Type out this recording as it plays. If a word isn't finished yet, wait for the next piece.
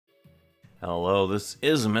Hello, this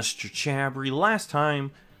is MrChabry. Last time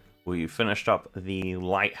we finished up the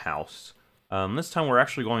lighthouse. This time we're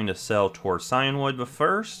actually going to sell towards Cyanwood, but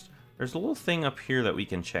first, there's a little thing up here that we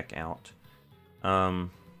can check out. I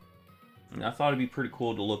thought it'd be pretty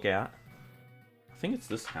cool to look at. I think it's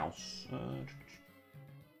this house.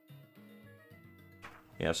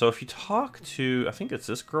 Yeah, so if you talk to, I think it's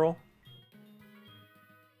this girl.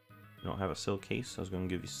 You don't have a seal case? I was going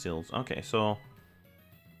to give you seals. Okay, so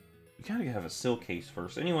you gotta have a seal case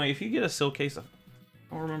first. Anyway, if you get a seal case, I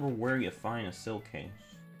don't remember where you find a seal case.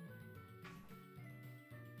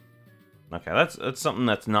 Okay, that's something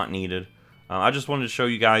that's not needed. I just wanted to show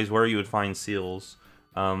you guys where you would find seals.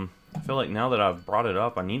 I feel like now that I've brought it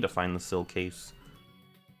up, I need to find the seal case.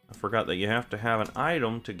 I forgot that you have to have an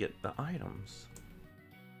item to get the items.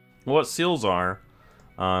 What seals are,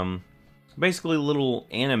 basically little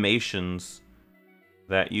animations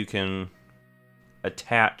that you can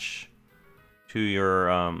attach to your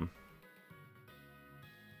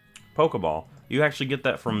Pokeball. You actually get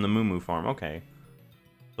that from the Moo farm. Okay,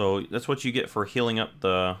 so that's what you get for healing up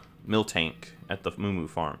the Miltank at the Moo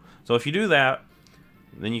farm. So if you do that,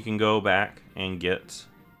 then you can go back and get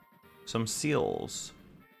some seals,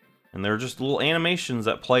 and they're just little animations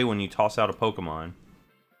that play when you toss out a Pokemon.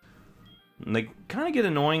 And they kind of get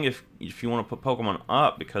annoying if you want to put Pokemon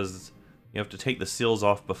up, because you have to take the seals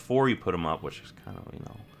off before you put them up, which is kind of, you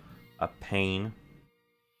know, a pain.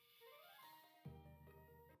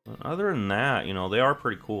 But other than that, you know, they are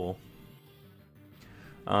pretty cool.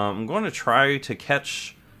 I'm going to try to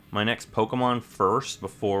catch my next Pokemon first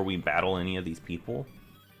before we battle any of these people.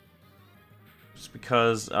 Just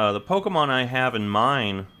because the Pokemon I have in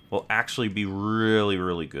mind will actually be really,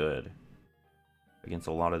 really good against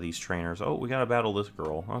a lot of these trainers. Oh, we gotta battle this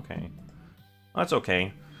girl. Okay. That's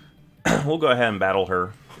okay. We'll go ahead and battle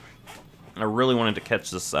her. I really wanted to catch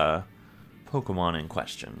this Pokemon in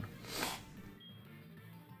question.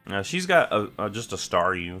 Now, she's got just a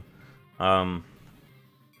Staryu. Not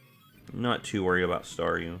too worried about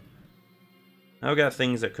Staryu. I've got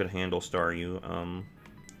things that could handle Staryu.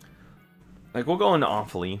 Like, we'll go into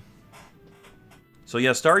Awfully. So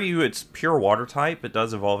yeah, Staryu, it's pure water type. It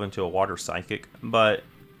does evolve into a water psychic, but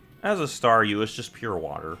as a Staryu, it's just pure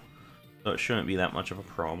water. So it shouldn't be that much of a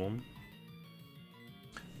problem.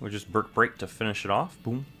 We'll just Burk Break to finish it off.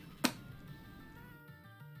 Boom.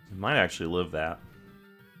 It might actually live that.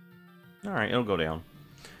 Alright, it'll go down.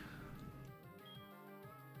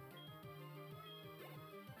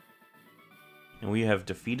 And we have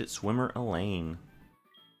defeated Swimmer Elaine.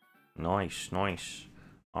 Nice, nice.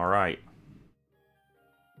 Alright.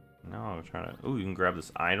 Now I'm trying to... Ooh, you can grab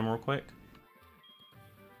this item real quick.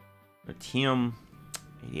 A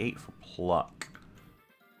TM88 for Pluck.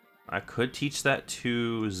 I could teach that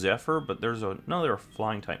to Zephyr, but there's another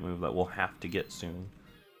flying type move that we'll have to get soon.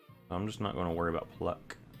 So I'm just not going to worry about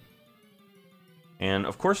Pluck. And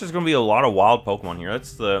of course there's going to be a lot of wild Pokemon here.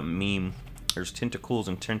 That's the meme. There's Tentacles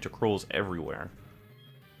and Tentacruels everywhere.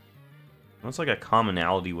 That's like a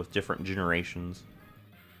commonality with different generations.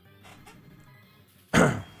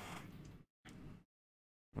 Let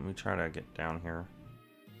me try to get down here.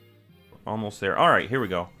 We're almost there. Alright, here we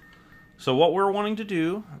go. So what we're wanting to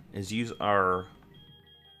do is use our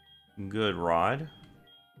good rod.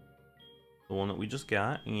 The one that we just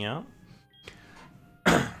got, yeah.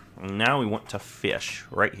 And now we want to fish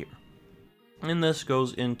right here. And this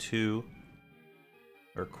goes into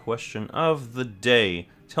our question of the day.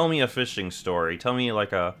 Tell me a fishing story. Tell me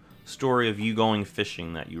like a story of you going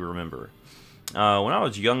fishing that you remember. When I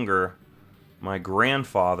was younger, my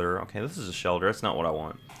grandfather... Okay, this is a shelter. That's not what I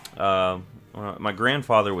want. My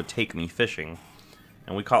grandfather would take me fishing,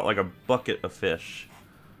 and we caught like a bucket of fish.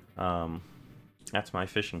 That's my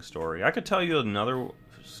fishing story. I could tell you another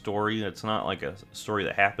story that's not like a story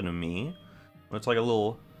that happened to me. It's like a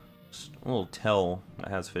little tell that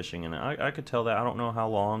has fishing in it. I could tell that. I don't know how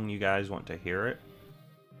long you guys want to hear it.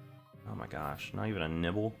 Oh my gosh, not even a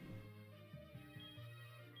nibble.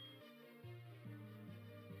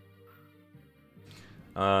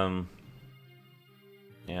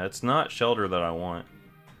 Yeah, it's not Shelter that I want.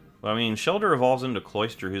 But I mean, Shelter evolves into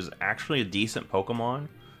Cloyster, who's actually a decent Pokemon.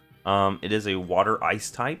 It is a water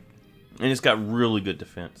ice type, and it's got really good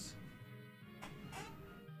defense.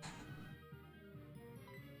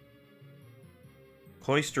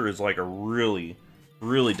 Cloyster is like a really,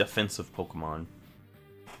 really defensive Pokemon.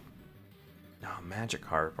 Oh,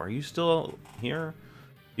 Magikarp, are you still here?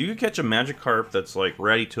 You could catch a Magikarp that's like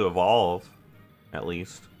ready to evolve, at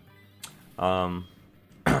least.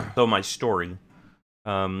 So my story.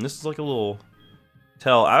 This is like a little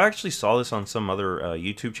tell. I actually saw this on some other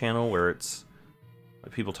YouTube channel where it's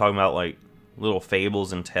like people talking about like little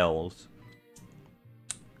fables and tales.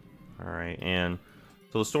 Alright, and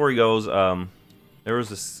so the story goes, there was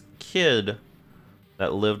this kid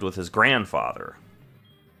that lived with his grandfather.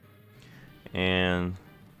 And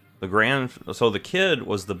the kid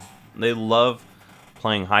was they love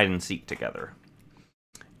playing hide and seek together.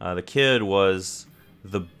 The kid was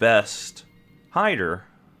the best hider.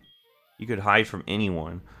 You could hide from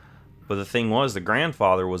anyone. But the thing was, the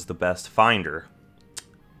grandfather was the best finder.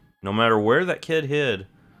 No matter where that kid hid,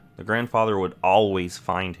 the grandfather would always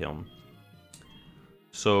find him.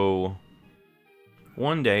 So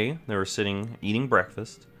one day they were sitting eating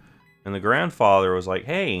breakfast, and the grandfather was like,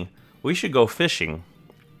 "Hey, we should go fishing."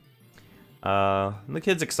 The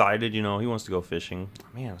kid's excited, you know, he wants to go fishing.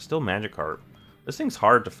 Man, still Magikarp. This thing's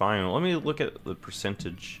hard to find. Let me look at the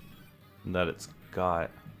percentage that it's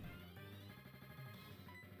got.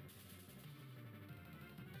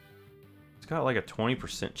 It's got like a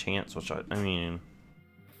 20% chance, which I mean,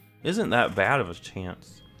 isn't that bad of a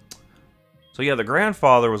chance. So yeah, the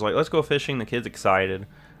grandfather was like, "Let's go fishing." The kid's excited,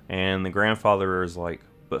 and the grandfather is like,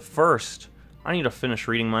 "But first, I need to finish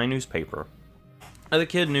reading my newspaper." And the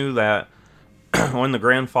kid knew that when the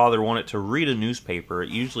grandfather wanted to read a newspaper, it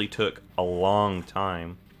usually took a long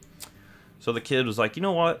time. So the kid was like, "You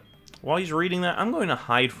know what? While he's reading that, I'm going to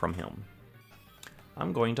hide from him.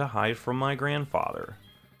 I'm going to hide from my grandfather."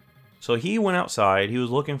 So he went outside. He was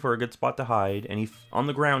looking for a good spot to hide, and on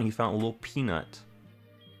the ground he found a little peanut.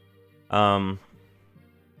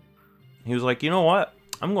 He was like, "You know what?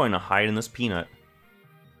 I'm going to hide in this peanut."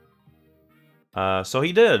 So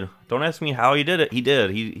he did. Don't ask me how he did it. He did.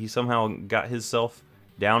 He somehow got himself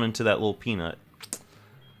down into that little peanut.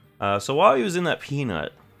 So while he was in that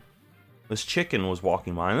peanut, this chicken was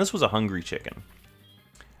walking by, and this was a hungry chicken.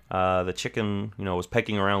 The chicken, you know, was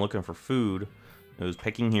pecking around looking for food. It was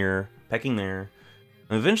pecking here, pecking there,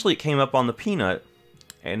 and eventually it came up on the peanut,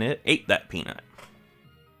 and it ate that peanut.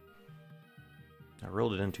 I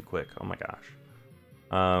reeled it in too quick. Oh my gosh.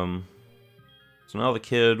 So now the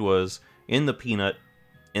kid was in the peanut,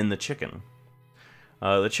 in the chicken.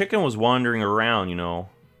 The chicken was wandering around, you know,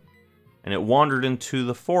 and it wandered into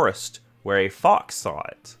the forest where a fox saw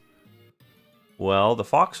it. Well, the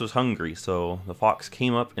fox was hungry, so the fox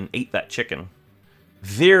came up and ate that chicken.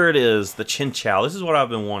 There it is, the Chinchou. This is what I've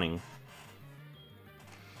been wanting.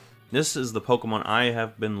 This is the Pokemon I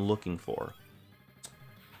have been looking for.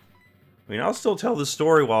 I mean, I'll still tell this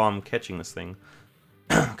story while I'm catching this thing,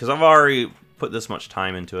 because I've already put this much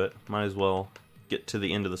time into it. Might as well get to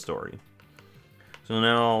the end of the story. So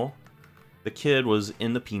now the kid was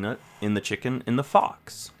in the peanut, in the chicken, in the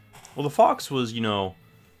fox. Well, the fox was, you know,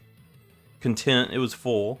 content. It was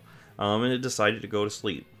full, and it decided to go to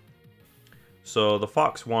sleep. So the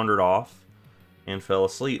fox wandered off and fell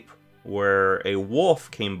asleep, where a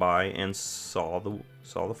wolf came by and saw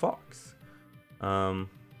the fox. Yeah,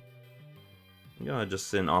 just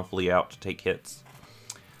sent awfully out to take hits.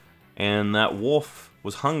 And that wolf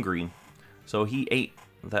was hungry, so he ate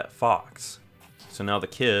that fox. So now the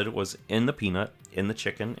kid was in the peanut, in the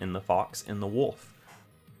chicken, in the fox, in the wolf.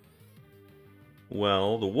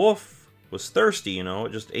 Well, the wolf was thirsty, you know,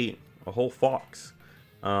 it just ate a whole fox.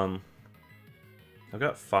 I've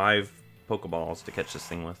got 5 Pokeballs to catch this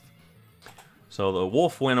thing with. So the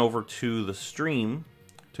wolf went over to the stream,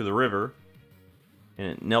 to the river, and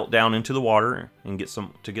it knelt down into the water and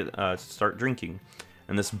start drinking.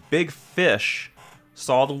 And this big fish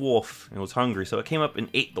saw the wolf and was hungry, so it came up and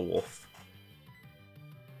ate the wolf.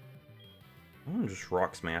 I'm gonna just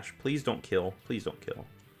rock smash. Please don't kill. Please don't kill.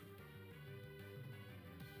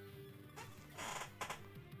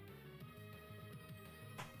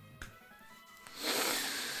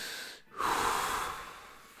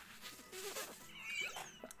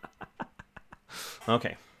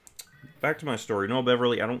 Okay, back to my story. No,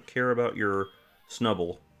 Beverly, I don't care about your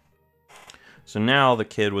snubble. So now the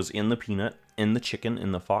kid was in the peanut, in the chicken,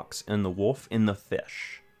 in the fox, in the wolf, in the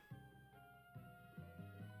fish.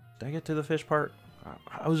 Did I get to the fish part?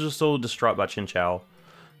 I was just so distraught by Chinchou.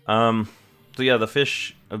 So yeah, the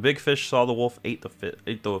fish, a big fish saw the wolf, ate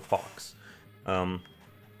the fox. So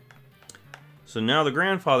now the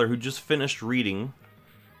grandfather, who just finished reading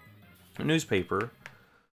a newspaper,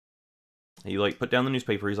 he like put down the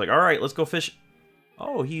newspaper. He's like, "All right, let's go fish."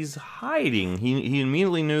 Oh, he's hiding. He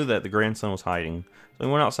immediately knew that the grandson was hiding. So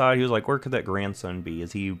he went outside. He was like, "Where could that grandson be?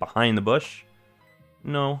 Is he behind the bush?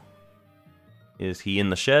 No. Is he in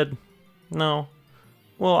the shed? No.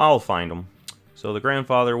 Well, I'll find him." So the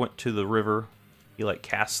grandfather went to the river. He like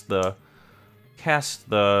cast the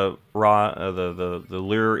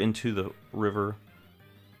lure into the river,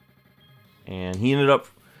 and he ended up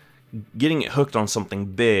getting it hooked on something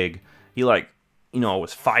big. he like, you know,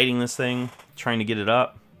 was fighting this thing, trying to get it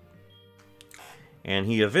up. And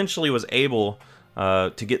he eventually was able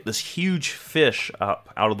to get this huge fish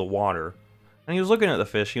up out of the water. And he was looking at the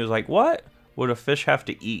fish. He was like, what would a fish have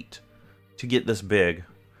to eat to get this big?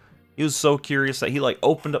 He was so curious that he like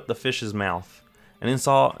opened up the fish's mouth. And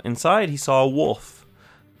inside he saw a wolf.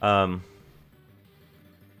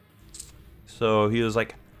 So he was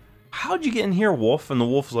like, how'd you get in here, wolf? And the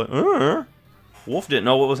wolf was like, Wolf didn't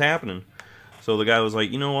know what was happening. So the guy was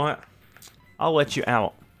like, you know what? I'll let you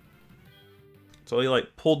out. So he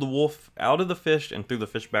like pulled the wolf out of the fish and threw the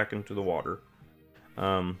fish back into the water.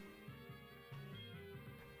 And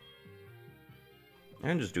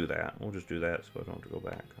just do that. We'll just do that so I don't have to go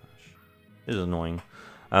back. Gosh, this is annoying.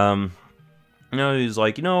 You know, he's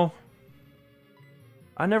like, you know,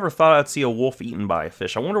 I never thought I'd see a wolf eaten by a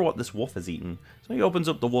fish. I wonder what this wolf has eaten. So he opens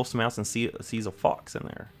up the wolf's mouth and sees a fox in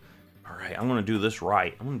there. All right, I'm gonna do this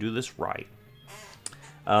right. I'm gonna do this right.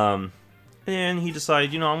 And he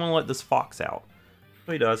decided, you know, I'm gonna let this fox out.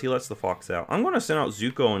 So he does. He lets the fox out. I'm gonna send out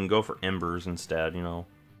Zuko and go for embers instead. You know,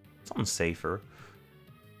 something safer.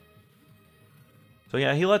 So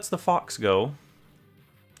yeah, he lets the fox go.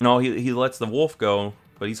 No, he lets the wolf go,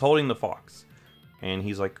 but he's holding the fox. And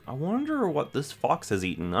he's like, I wonder what this fox has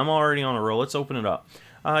eaten. I'm already on a roll. Let's open it up.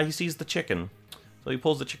 He sees the chicken. So he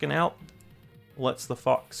pulls the chicken out, lets the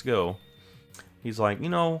fox go. He's like, you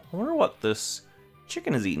know, I wonder what this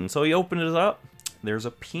chicken has eaten. So he opened it up. There's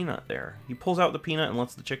a peanut there. He pulls out the peanut and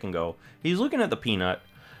lets the chicken go. He's looking at the peanut,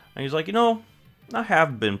 and he's like, you know, I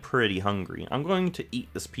have been pretty hungry. I'm going to eat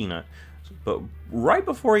this peanut. But right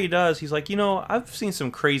before he does, he's like, you know, I've seen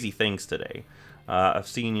some crazy things today. I've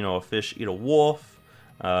seen, you know, a fish eat a wolf.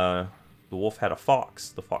 The wolf had a fox.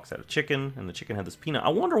 The fox had a chicken, and the chicken had this peanut. I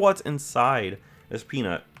wonder what's inside this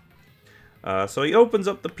peanut. So he opens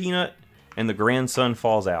up the peanut, and the grandson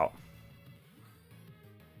falls out.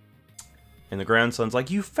 And the grandson's like,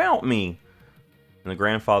 you found me. And the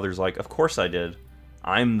grandfather's like, of course I did.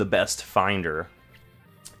 I'm the best finder.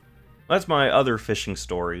 That's my other fishing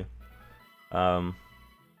story. I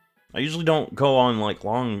usually don't go on like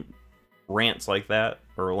long rants like that,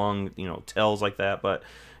 or long, you know, tales like that, but,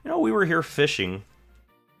 you know, we were here fishing.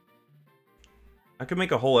 I could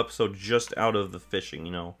make a whole episode just out of the fishing,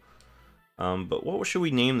 you know. But what should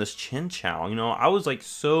we name this chin chow? You know, I was like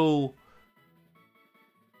so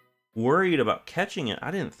worried about catching it,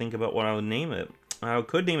 I didn't think about what I would name it. I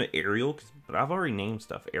could name it Ariel, but I've already named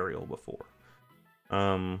stuff Ariel before.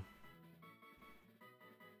 I'm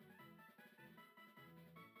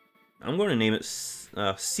going to name it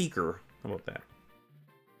Seeker. How about that?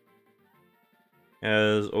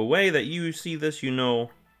 As a way that you see this, you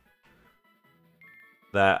know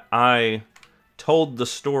that I told the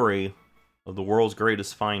story of the world's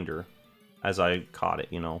greatest finder as I caught it,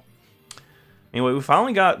 you know. Anyway, we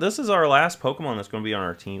finally got, this is our last Pokemon that's going to be on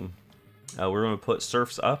our team. We're going to put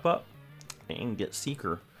Surf's up, and get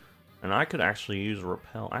Seeker. And I could actually use a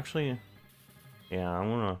Repel. Actually, yeah, I'm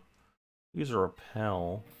going to use a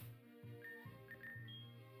Repel.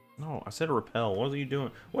 No, I said a Repel. What are you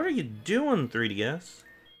doing? What are you doing, 3DS?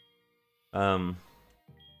 So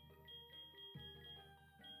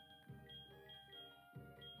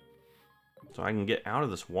I can get out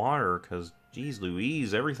of this water, because, geez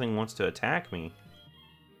Louise, everything wants to attack me.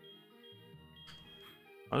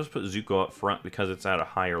 I'll just put Zuko up front because it's at a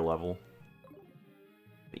higher level.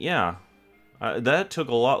 But yeah, that took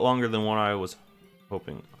a lot longer than what I was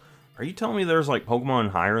hoping. Are you telling me there's like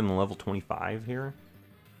Pokemon higher than level 25 here?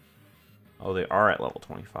 Oh, they are at level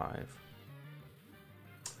 25.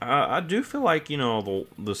 I do feel like, you know,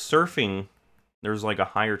 the surfing, there's like a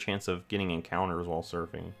higher chance of getting encounters while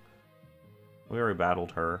surfing. We already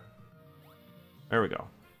battled her. There we go.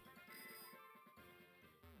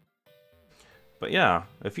 But yeah,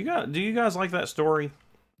 if you got, do you guys like that story?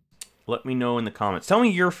 Let me know in the comments. Tell me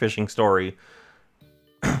your fishing story.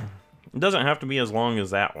 It doesn't have to be as long as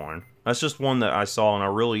that one. That's just one that I saw and I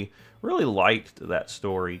really liked that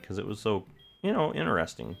story because it was so, you know,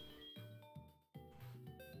 interesting.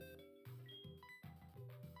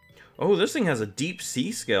 Oh, this thing has a deep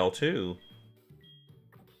sea scale too.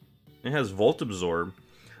 It has Volt Absorb.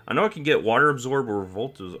 I know I can get Water Absorb or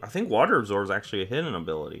Volt Absorb. I think Water Absorb is actually a hidden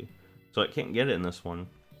ability, so I can't get it in this one.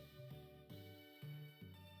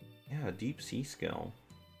 Yeah, deep sea scale.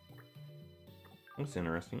 That's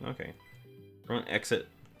interesting. Okay, we're gonna exit.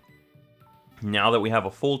 Now that we have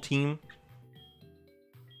a full team,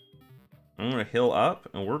 I'm gonna heal up,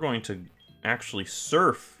 and we're going to actually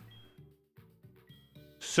surf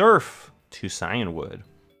to Cyanwood.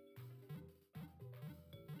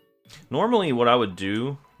 Normally, what I would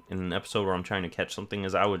do in an episode where I'm trying to catch something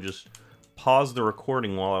is I would just pause the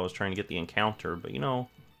recording while I was trying to get the encounter, but you know,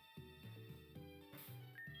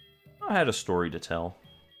 I had a story to tell.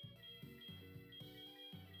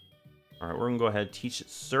 Alright, we're gonna go ahead and teach it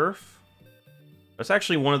Surf. That's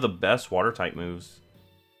actually one of the best water type moves.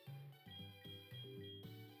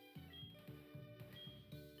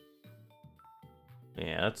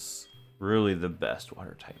 Yeah, that's really the best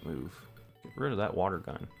water type move. Get rid of that water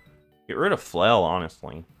gun. Get rid of Flail,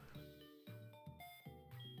 honestly.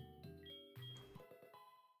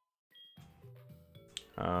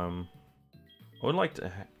 I would like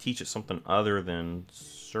to teach it something other than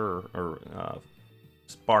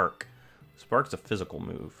Spark. Spark's a physical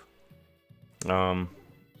move.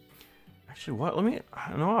 Actually, what?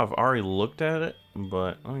 I know I've already looked at it,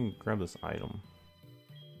 but let me grab this item.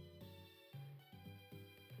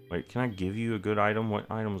 Wait, can I give you a good item?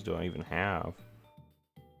 What items do I even have?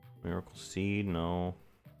 Miracle Seed? No.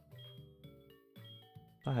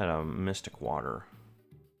 I had a Mystic Water.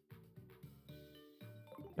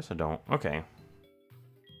 Guess I don't. Okay.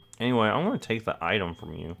 Anyway, I'm going to take the item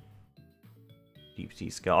from you. Deep Sea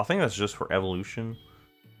Scale. I think that's just for evolution.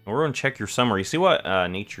 And we're going to check your summary. See what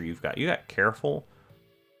nature you've got. You got Careful.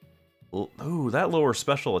 Ooh, that lowers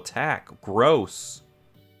special attack. Gross.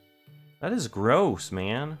 That is gross,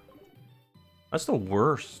 man. That's the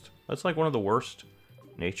worst. That's like one of the worst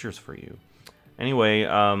natures for you. Anyway,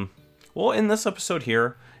 we'll end this episode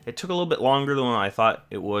here. It took a little bit longer than I thought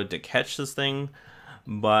it would to catch this thing,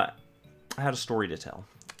 but I had a story to tell.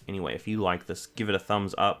 Anyway, if you like this, give it a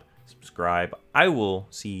thumbs up, subscribe. I will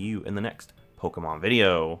see you in the next Pokemon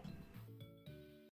video.